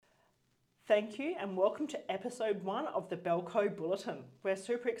Thank you and welcome to episode 1 of the Belco Bulletin. We're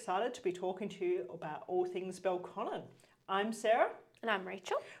super excited to be talking to you about all things Belconnen. I'm Sarah. And I'm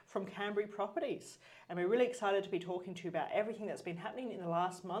Rachel. From Canberra Properties. And we're really excited to be talking to you about everything that's been happening in the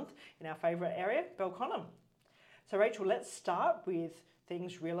last month in our favourite area, Belconnen. So Rachel, let's start with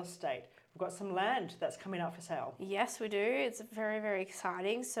things real estate. We've got some land that's coming up for sale. Yes, we do. It's very, very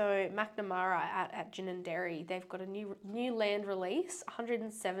exciting. So McNamara at Ginninderry, they've got a new land release,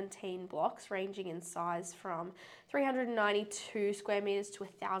 117 blocks ranging in size from 392 square metres to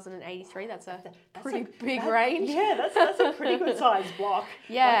 1,083. That's a pretty big range. Yeah, that's a pretty good size block.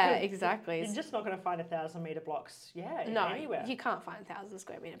 Yeah, exactly. You're just not going to find 1,000 metre blocks, anywhere. You can't find 1,000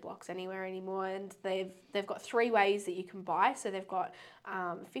 square metre blocks anywhere anymore. And they've got 3 ways that you can buy. So they've got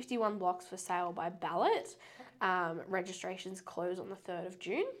 51 blocks for sale by ballot. Registrations close on the 3rd of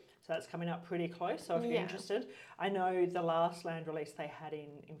June. So that's coming up pretty close. So if you're interested, I know the last land release they had in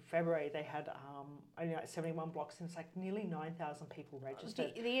February, they had only like 71 blocks and it's like nearly 9,000 people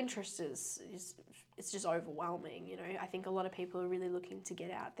registered. The interest is it's just overwhelming. You know, I think a lot of people are really looking to get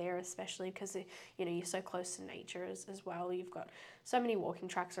out there, especially because you're so close to nature as well. You've got so many walking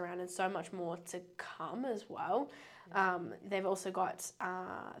tracks around and so much more to come as well. They've also got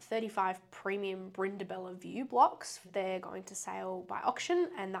 35 premium Brindabella View blocks. They're going to sale by auction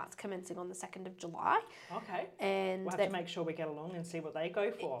and that's commencing on the 2nd of July. Okay. And we'll have to make sure we get along and see what they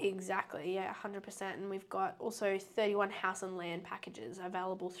go for. Exactly, yeah, 100%. And we've got also 31 house and land packages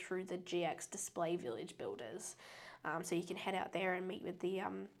available through the GX Display Village builders. So you can head out there and meet with the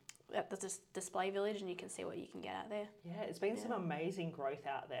at the display village and you can see what you can get out there. Yeah, it's been some amazing growth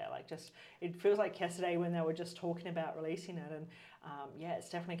out there. Like it feels like yesterday when they were just talking about releasing it and it's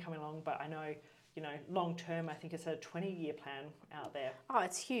definitely coming along. But I know, long term, I think it's a 20-year plan out there. Oh,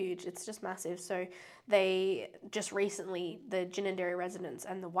 it's huge. It's just massive. So they just recently, the Ginninderry residents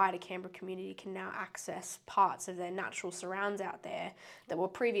and the wider Canberra community can now access parts of their natural surrounds out there that were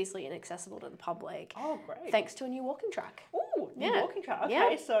previously inaccessible to the public. Oh, great. Thanks to a new walking track. Oh, new walking track.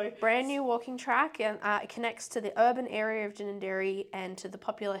 Okay, so... Brand new walking track and it connects to the urban area of Ginninderry and to the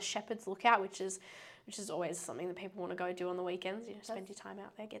popular Shepherd's Lookout, which is always something that people want to go do on the weekends. Spend your time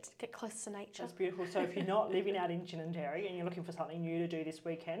out there, get close to nature. That's beautiful. So if you're not living out in Ginninderry and you're looking for something new to do this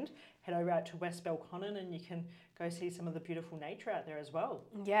weekend, head over out to West Belconnen and you can go see some of the beautiful nature out there as well.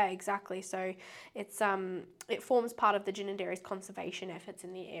 Yeah, exactly. So it's it forms part of the Ginninderry's conservation efforts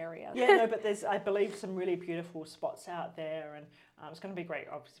in the area. Yeah, no, but there's, I believe, some really beautiful spots out there and it's going to be great.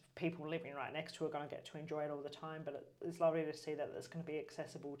 Obviously, people living right next to it are going to get to enjoy it all the time, but it's lovely to see that it's going to be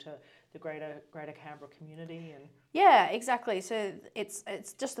accessible to the greater Canberra community. And yeah, exactly. So it's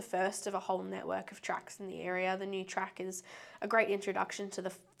just the first of a whole network of tracks in the area. The new track is a great introduction to the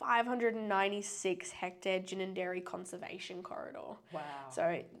 596 hectare Ginninderry Conservation Corridor. Wow.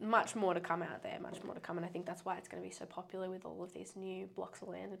 So much more to come out there, much more to come. And I think that's why it's going to be so popular with all of these new blocks of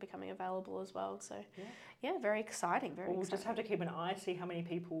land becoming available as well. So yeah, very exciting, very exciting. We'll just have to keep an eye, see how many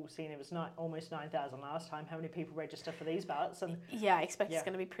people, seeing it was almost 9,000 last time, how many people register for these ballots. And yeah, I expect it's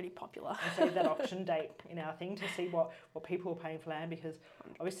going to be pretty popular. And save that auction date in our thing to see what people are paying for land, because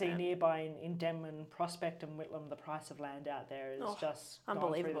obviously nearby in Denman, Prospect and Whitlam, the price of land out there is just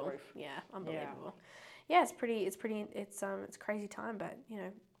unbelievable. Gone through the roof. Yeah, unbelievable. Yeah, it's crazy time, but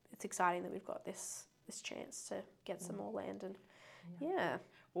it's exciting that we've got this chance to get some more land and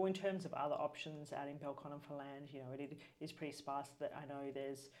Well, in terms of other options out in Belconnen for land, it is pretty sparse. That I know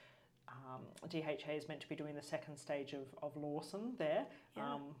there's DHA is meant to be doing the second stage of Lawson there,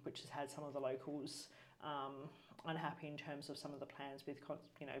 which has had some of the locals unhappy in terms of some of the plans with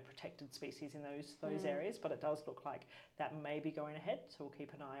protected species in those areas, but it does look like that may be going ahead, so we'll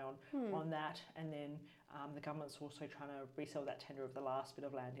keep an eye on that. And then the government's also trying to resell that tender of the last bit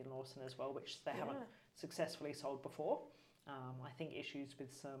of land in Lawson as well, which they haven't successfully sold before. I think issues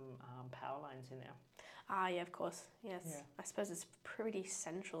with some power lines in there. Yeah, of course. Yes. Yeah. I suppose it's pretty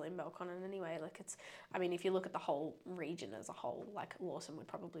central in Belconnen anyway. If you look at the whole region as a whole, like Lawson would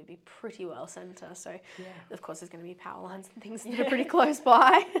probably be pretty well centre. So, of course, there's going to be power lines and things that are pretty close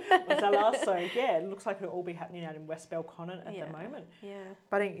by. It looks like it'll all be happening out in West Belconnen at the moment. Yeah.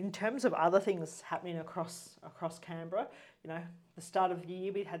 But in terms of other things happening across Canberra, the start of the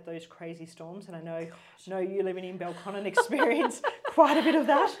year we had those crazy storms, and I know you living in Belconnen experienced quite a bit of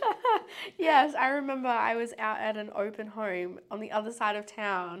that. Yes, I remember I was out at an open home on the other side of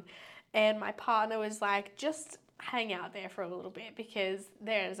town and my partner was like, just hang out there for a little bit because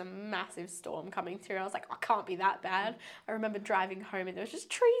there's a massive storm coming through. I was like, I can't be that bad. I remember driving home and there was just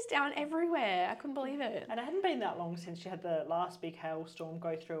trees down everywhere. I couldn't believe it. And it hadn't been that long since you had the last big hailstorm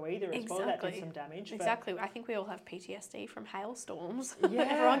go through either as well. That did some damage. Exactly. I think we all have PTSD from hailstorms. Yeah.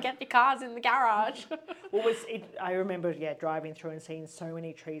 Everyone get your cars in the garage. Well, I remember, driving through and seeing so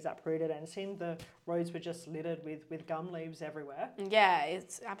many trees uprooted and seeing the roads were just littered with gum leaves everywhere. Yeah,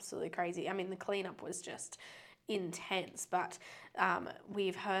 it's absolutely crazy. I mean, the cleanup was just intense, but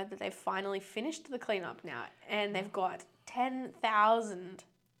we've heard that they've finally finished the cleanup now, and they've got 10,000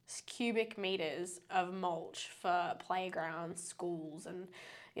 cubic meters of mulch for playgrounds, schools, and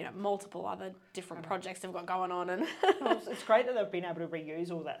multiple other different projects they've got going on. And it's great that they've been able to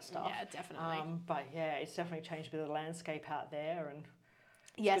reuse all that stuff. Yeah, definitely. But yeah, it's definitely changed a bit of the landscape out there, and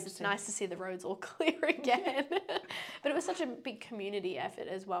yes, it's nice to see the roads all clear again. But it was such a big community effort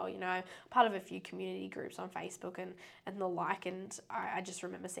as well, part of a few community groups on Facebook and the like, and I just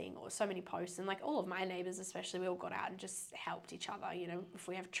remember seeing so many posts, and like all of my neighbours especially, we all got out and just helped each other, if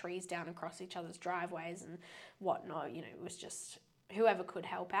we have trees down across each other's driveways and whatnot, it was just whoever could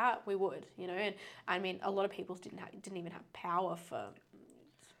help out, we would, and I mean, a lot of people didn't even have power for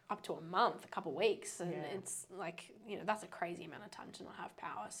up to a month, a couple of weeks, and it's like, that's a crazy amount of time to not have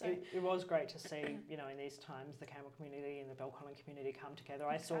power. So it was great to see, in these times, the Campbell community and the Belconnen community come together.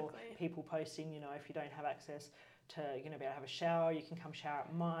 I saw people posting, if you don't have access to, be able to have a shower, you can come shower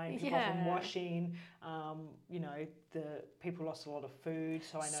at mine. People often washing, the people lost a lot of food.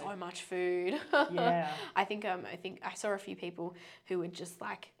 So I know so much food. Yeah. I think I saw a few people who would just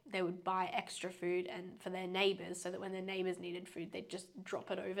they would buy extra food and for their neighbours, so that when their neighbours needed food, they'd just drop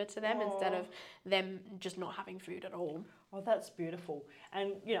it over to them instead of them just not having food at all. Oh, that's beautiful.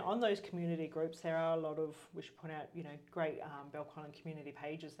 And, on those community groups, there are a lot of, we should point out, great Belconnen community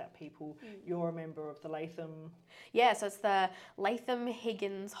pages that people, you're a member of the Latham. Yeah, so it's the Latham,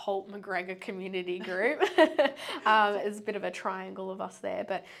 Higgins, Holt, McGregor community group. It's a bit of a triangle of us there,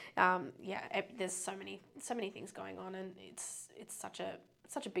 but there's so many things going on, and it's such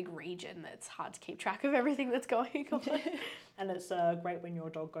a big region that it's hard to keep track of everything that's going on. And it's great when your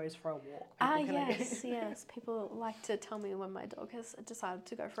dog goes for a walk. Yes. People like to tell me when my dog has decided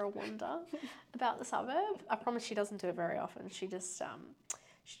to go for a wander about the suburb. I promise she doesn't do it very often. She just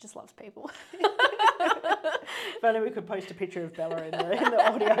loves people. If only we could post a picture of Bella in the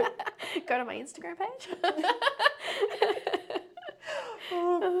audio. Go to my Instagram page.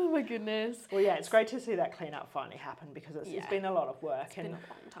 Oh my goodness. Well, yeah, it's great to see that clean-up finally happen, because it's been a lot of work. It's been a long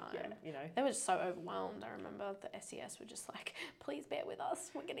time. Yeah, They were so overwhelmed. I remember the SES were just like, please bear with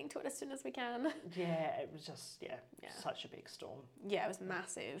us. We're getting to it as soon as we can. Yeah, it was just, such a big storm. Yeah, it was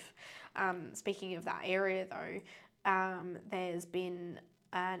massive. Speaking of that area though, there's been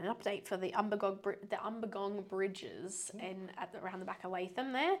an update for the Umbagong bridges around the back of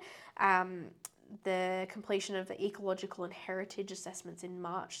Latham there. The completion of the ecological and heritage assessments in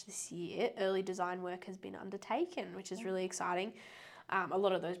March this year. Early design work has been undertaken, which is really exciting. A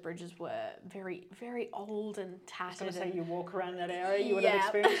lot of those bridges were very, very old and tattered. I was going to say, you walk around that area, you would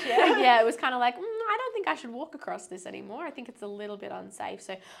have experienced, Yeah, it was kind of like, I don't think I should walk across this anymore. I think it's a little bit unsafe.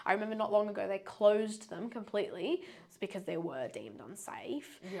 So I remember not long ago they closed them completely. It's because they were deemed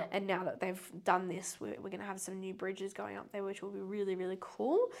unsafe. Yep. And now that they've done this, we're going to have some new bridges going up there, which will be really, really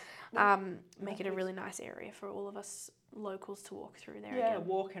cool. Make it a really nice area for all of us locals to walk through there again.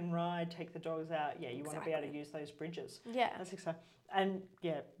 Walk and ride, take the dogs out. Yeah, you want to be able to use those bridges. Yeah. That's exciting. And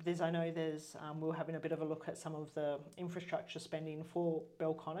we're having a bit of a look at some of the infrastructure spending for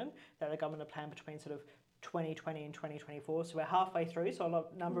Belconnen that the government have planned between sort of 2020 and 2024. So we're halfway through, so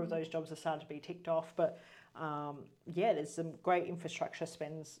a number of those jobs are starting to be ticked off. But there's some great infrastructure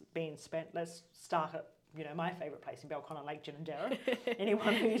spends being spent. Let's start at my favourite place in Belconnen, Lake Ginninderra.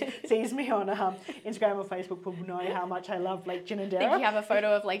 Anyone who sees me on Instagram or Facebook will know how much I love Lake Ginninderra. I think you have a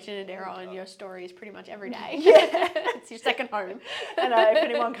photo of Lake Ginninderra on your stories pretty much every day. Yeah. It's your second home. And if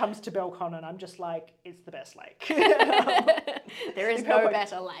anyone comes to Belconnen, I'm just like, it's the best lake. There is no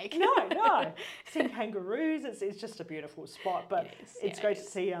better lake. No. Seeing kangaroos, it's just a beautiful spot. But it's great to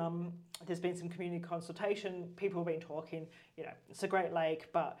see there's been some community consultation. People have been talking, it's a great lake,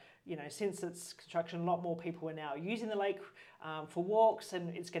 but since its construction, a lot more people are now using the lake for walks, and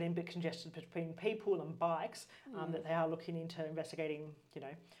it's getting a bit congested between people and bikes, that they are looking into investigating,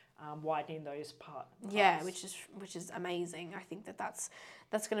 widening those parts. Yeah, which is amazing. I think that's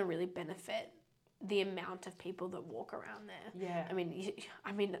going to really benefit the amount of people that walk around there. Yeah.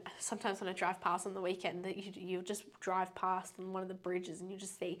 I mean, sometimes when I drive past on the weekend, that you just drive past on one of the bridges and you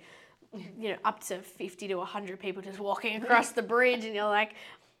just see, up to 50 to 100 people just walking across the bridge, and you're like,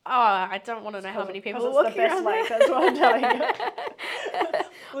 I don't want to know how many people are it's the walking best around lake, there. that's what I'm telling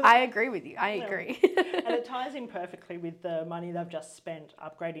you. I agree with you. I agree. And it ties in perfectly with the money they've just spent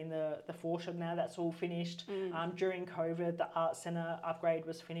upgrading the foreshore. Now that's all finished. During COVID, the art centre upgrade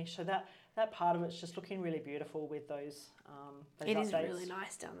was finished, so that part of it's just looking really beautiful with those It updates. is really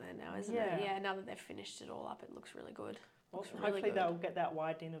nice down there now, isn't it? Yeah. Now that they've finished it all up, it looks really good. Well, hopefully they'll get that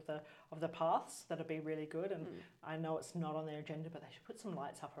widening of the paths. That'll be really good. And I know it's not on their agenda, but they should put some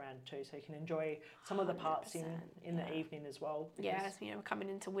lights up around too, so you can enjoy some of the parts in the evening as well. Yeah, we're coming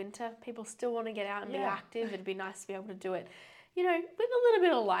into winter, people still want to get out and be active. It'd be nice to be able to do it, with a little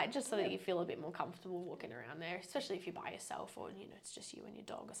bit of light, just so that you feel a bit more comfortable walking around there, especially if you're by yourself or, it's just you and your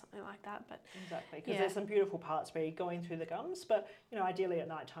dog or something like that. But exactly, because there's some beautiful parts where you're going through the gums, but, ideally at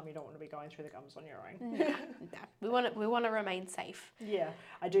night time you don't want to be going through the gums on your own. No. We want to remain safe. Yeah,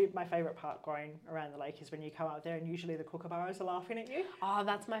 my favourite part going around the lake is when you come up there and usually the kookaburras are laughing at you. Oh,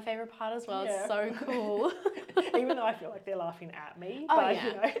 that's my favourite part as well. It's so cool. Even though I feel like they're laughing at me. Oh, but,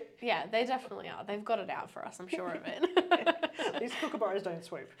 yeah. Yeah, they definitely are. They've got it out for us, I'm sure of it. These kookaburras don't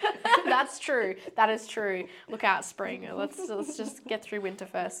swoop. That's true. That is true. Look out, spring. Let's just get through winter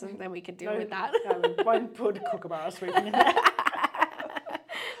first, and then we can deal with that. No, we won't put a kookaburra swooping in there.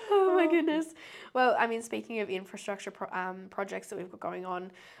 Oh my goodness. Well, speaking of infrastructure projects that we've got going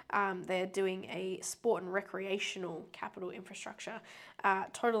on, they're doing a sport and recreational capital infrastructure,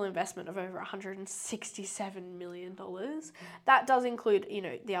 total investment of over $167 million. That does include,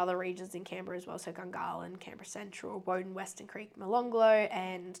 the other regions in Canberra as well, so Gungahlin, Canberra Central, Woden, Western Creek, Molonglo,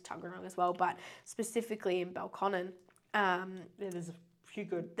 and Tuggeranong as well, but specifically in Belconnen. There's a few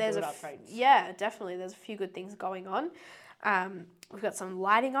good upgrades. Yeah, definitely. There's a few good things going on. We've got some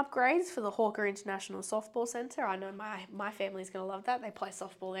lighting upgrades for the Hawker International Softball Centre. I know my family's going to love that. They play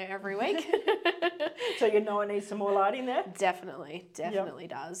softball there every week. So it needs some more lighting there? Definitely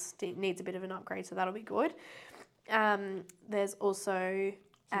does. Needs a bit of an upgrade, so that'll be good. There's also...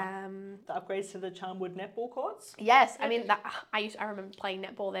 the upgrades to the Charnwood netball courts? Yes, I remember playing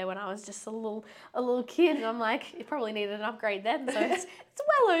netball there when I was just a little kid, and I'm like, it probably needed an upgrade then, so it's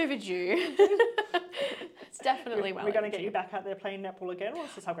well overdue. It's definitely well overdue. We're going to get you back out there playing netball again?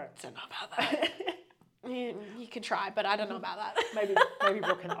 What's this upgrade? I don't know about that. You could try, but I don't know about that. maybe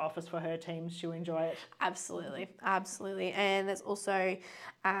Brooke can offer for her teams. She'll enjoy it. Absolutely. And there's also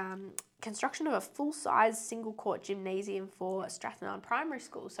construction of a full-size single-court gymnasium for Strathnarn Primary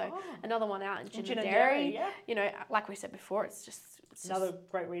School. So another one out in Ginninderry. Like we said before, it's just another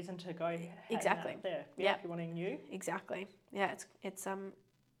great reason to go exactly out there. Yeah, if you're wanting new. Exactly. Yeah,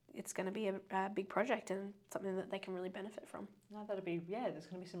 it's going to be a big project and something that they can really benefit from. No, there's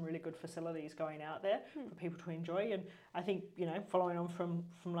going to be some really good facilities going out there for people to enjoy. And I think, following on from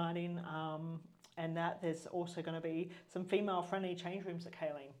lighting and that, there's also going to be some female-friendly change rooms at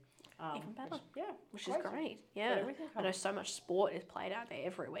Kaleen. Even better. Which is great. Yeah. I know so much sport is played out there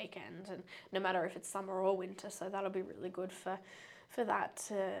every weekend, and no matter if it's summer or winter, so that'll be really good for that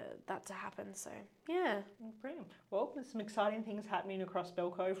to happen. So brilliant. Well, there's some exciting things happening across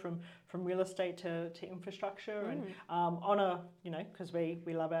Belco from real estate to infrastructure and because we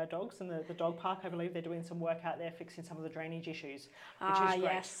love our dogs, and the dog park, I believe they're doing some work out there fixing some of the drainage issues, which is great.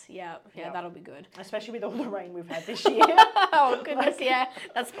 Yes, yeah, that'll be good. Especially with all the rain we've had this year. Oh goodness,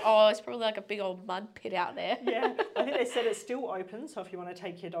 it's probably like a big old mud pit out there. Yeah, I think they said it's still open, so if you want to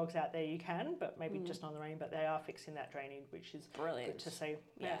take your dogs out there, you can, but maybe just on the rain. But they are fixing that drainage, which is brilliant. Good to see.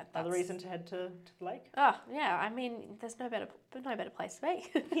 Yeah, another reason to head to the lake. Oh yeah, there's no better place to be.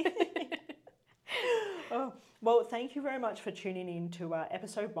 Oh, well, thank you very much for tuning in to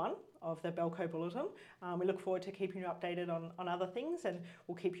episode 1 of the Belco Bulletin. We look forward to keeping you updated on other things, and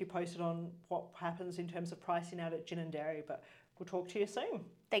we'll keep you posted on what happens in terms of pricing out at Ginninderry, but we'll talk to you soon.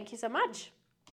 Thank you so much.